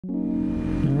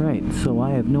Alright, so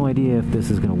I have no idea if this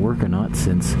is going to work or not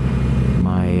since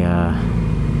my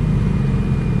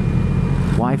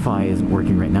Wi-Fi isn't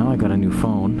working right now. I got a new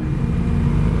phone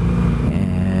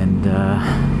and I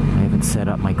haven't set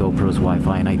up my GoPro's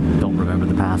Wi-Fi and I don't remember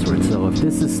the password. So if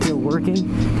this is still working,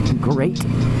 great.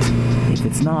 If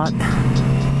it's not,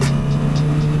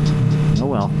 oh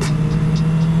well.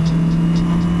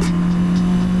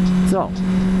 So,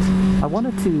 I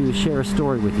wanted to share a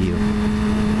story with you.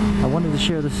 I wanted to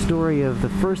share the story of the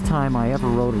first time I ever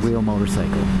rode a real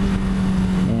motorcycle.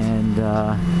 And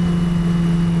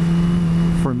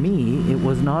for me, it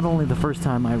was not only the first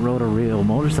time I rode a real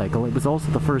motorcycle, it was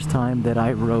also the first time that I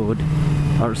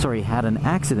had an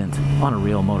accident on a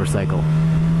real motorcycle.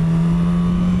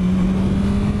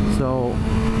 So,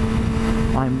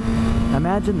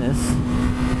 imagine this.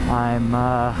 I'm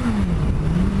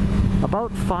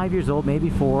about 5 years old, maybe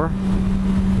 4,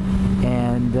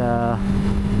 and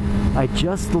I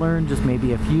just learned, just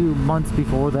maybe a few months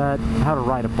before that, how to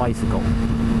ride a bicycle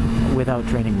without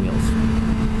training wheels.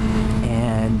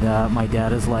 And my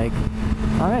dad is like,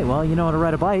 alright, well, you know how to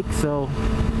ride a bike, so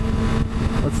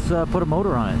let's put a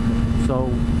motor on it. So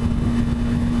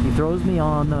he throws me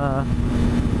on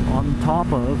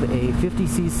top of a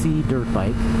 50cc dirt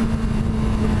bike.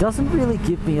 Doesn't really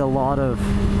give me a lot of,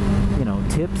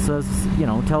 tips, as,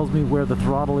 tells me where the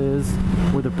throttle is,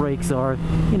 where the brakes are,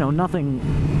 nothing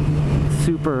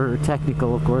super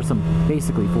technical, of course. I'm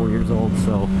basically 4 years old,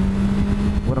 so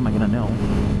what am I going to know?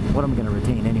 What am I going to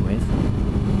retain anyways?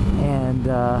 And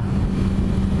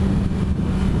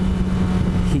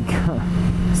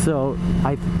so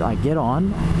I get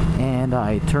on and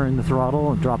I turn the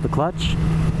throttle and drop the clutch,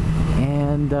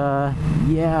 and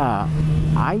yeah,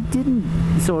 I didn't.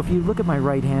 So if you look at my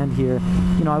right hand here,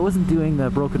 I wasn't doing the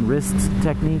broken wrists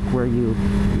technique where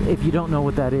if you don't know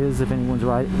what that is, if anyone's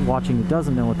watching who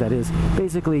doesn't know what that is,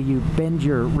 basically you bend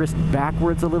your wrist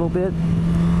backwards a little bit,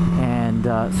 and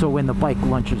so when the bike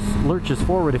lurches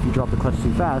forward, if you drop the clutch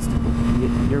too fast,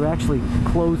 you're actually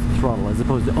close the throttle as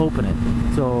opposed to open it.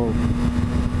 So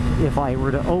if I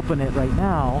were to open it right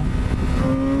now,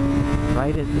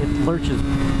 right, it lurches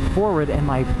forward, and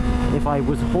if I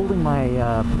was holding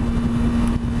my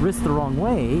wrist the wrong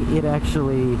way, it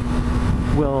actually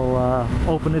will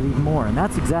open it even more, and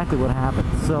that's exactly what happened.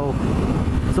 So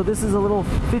this is a little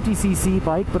 50cc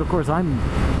bike, but of course I'm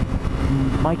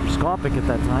microscopic at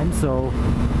that time, so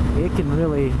it can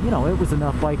really, it was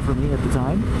enough bike for me at the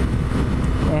time.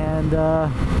 And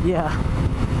yeah,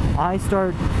 I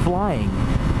start flying,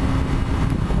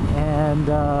 and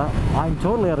I'm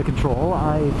totally out of control.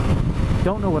 I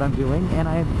don't know what I'm doing, and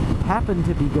I happen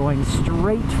to be going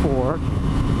straight for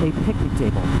a picnic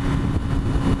table,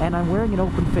 and I'm wearing an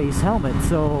open face helmet,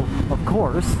 so of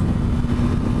course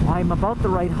I'm about the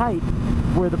right height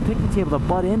where the picnic table, the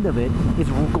butt end of it, is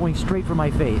going straight for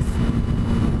my face.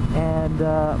 And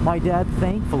my dad,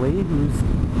 thankfully, who's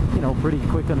pretty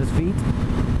quick on his feet,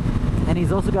 and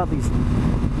he's also got these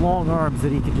long arms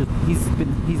that he can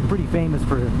he's pretty famous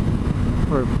for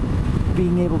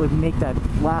being able to make that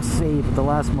last save at the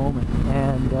last moment,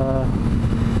 and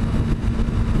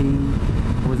he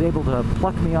was able to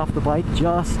pluck me off the bike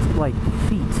just like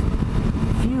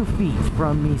few feet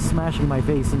from me smashing my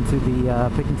face into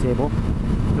the picnic table.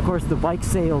 Of course, the bike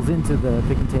sails into the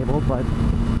picnic table, but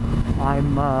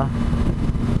I'm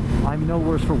no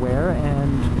worse for wear,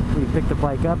 and we picked the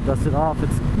bike up, dusted off.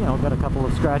 It's got a couple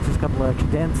of scratches, a couple of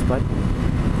extra dents, but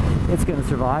it's going to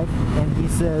survive. And he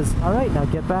says, all right, now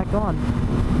get back on.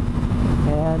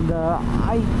 And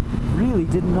I really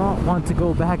did not want to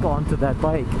go back onto that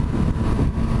bike.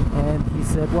 And he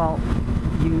said, well,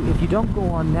 if you don't go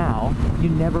on now, you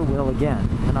never will again.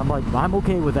 And I'm like, I'm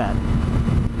okay with that.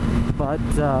 But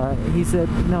he said,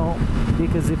 no,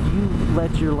 because if you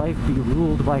let your life be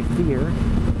ruled by fear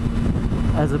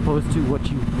as opposed to what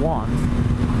you want,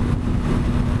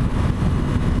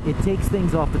 it takes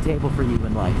things off the table for you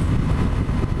in life.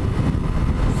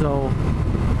 So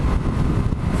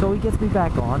he gets me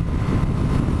back on,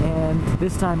 and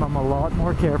this time I'm a lot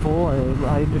more careful.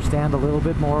 I understand a little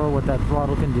bit more what that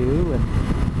throttle can do,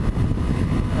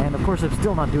 and of course I'm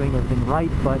still not doing everything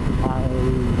right, but I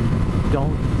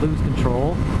don't lose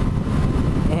control.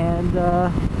 And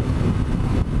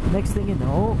next thing you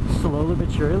know, slowly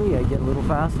but surely, I get a little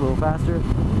faster,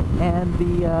 and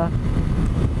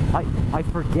I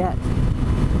forget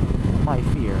my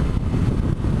fear,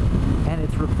 and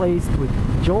it's replaced with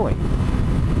joy.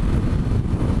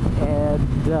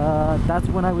 And that's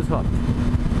when I was hooked.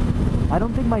 I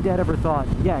don't think my dad ever thought,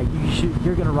 yeah,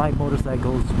 you're gonna ride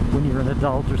motorcycles when you're an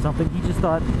adult or something. He just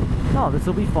thought, no, this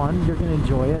will be fun, you're gonna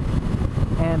enjoy it.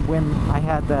 And when I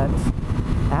had that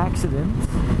accident.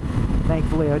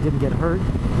 Thankfully, I didn't get hurt,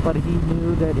 but he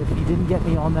knew that if he didn't get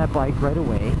me on that bike right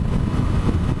away,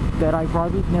 that I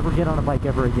probably would never get on a bike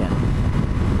ever again.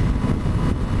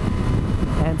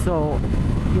 And so,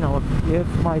 you know, if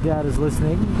my dad is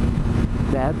listening,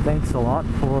 Dad, thanks a lot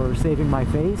for saving my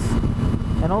face.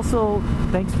 And also,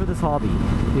 thanks for this hobby,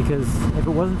 because if it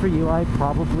wasn't for you, I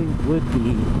probably would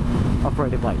be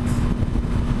afraid of bikes.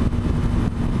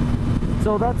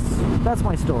 So that's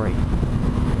my story.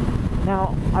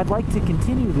 Now, I'd like to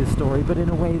continue this story, but in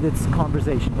a way that's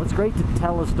conversational. It's great to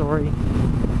tell a story,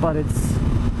 but it's...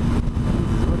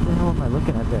 What the hell am I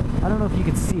looking at there? I don't know if you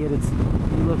can see it.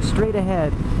 You look straight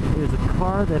ahead. There's a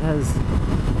car that has...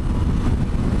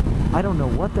 I don't know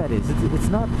what that is. It's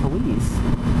not police.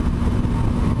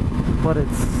 But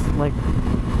it's like...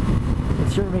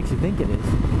 It sure makes you think it is.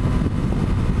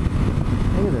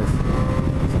 Look at this.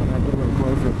 Just gonna get a little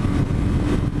closer.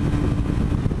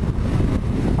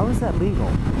 How is that legal?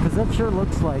 Because that sure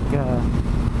looks like, yeah,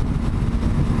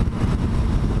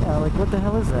 like what the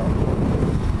hell is that?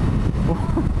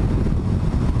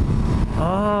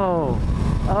 Oh,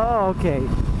 okay.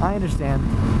 I understand.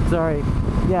 Sorry.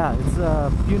 Yeah, it's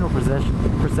a funeral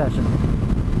procession.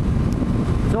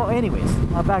 So anyways,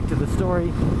 back to the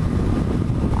story.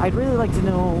 I'd really like to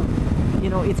know, you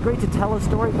know, it's great to tell a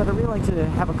story, but I'd really like to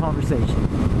have a conversation.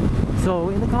 So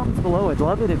in the comments below, I'd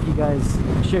love it if you guys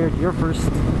shared your first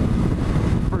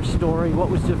story. What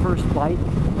was your first bike?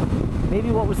 Maybe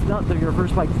what was not your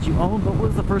first bike that you owned, but what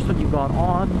was the first one you got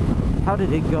on? How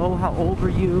did it go? How old were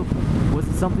you? Was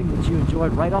it something that you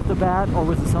enjoyed right off the bat, or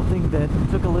was it something that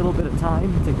took a little bit of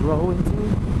time to grow into?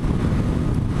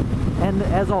 And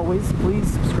as always, please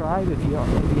subscribe if you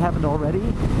haven't already.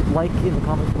 Like in the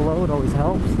comments below, it always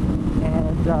helps.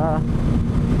 And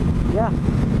yeah,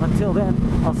 until then,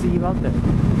 I'll see you out there.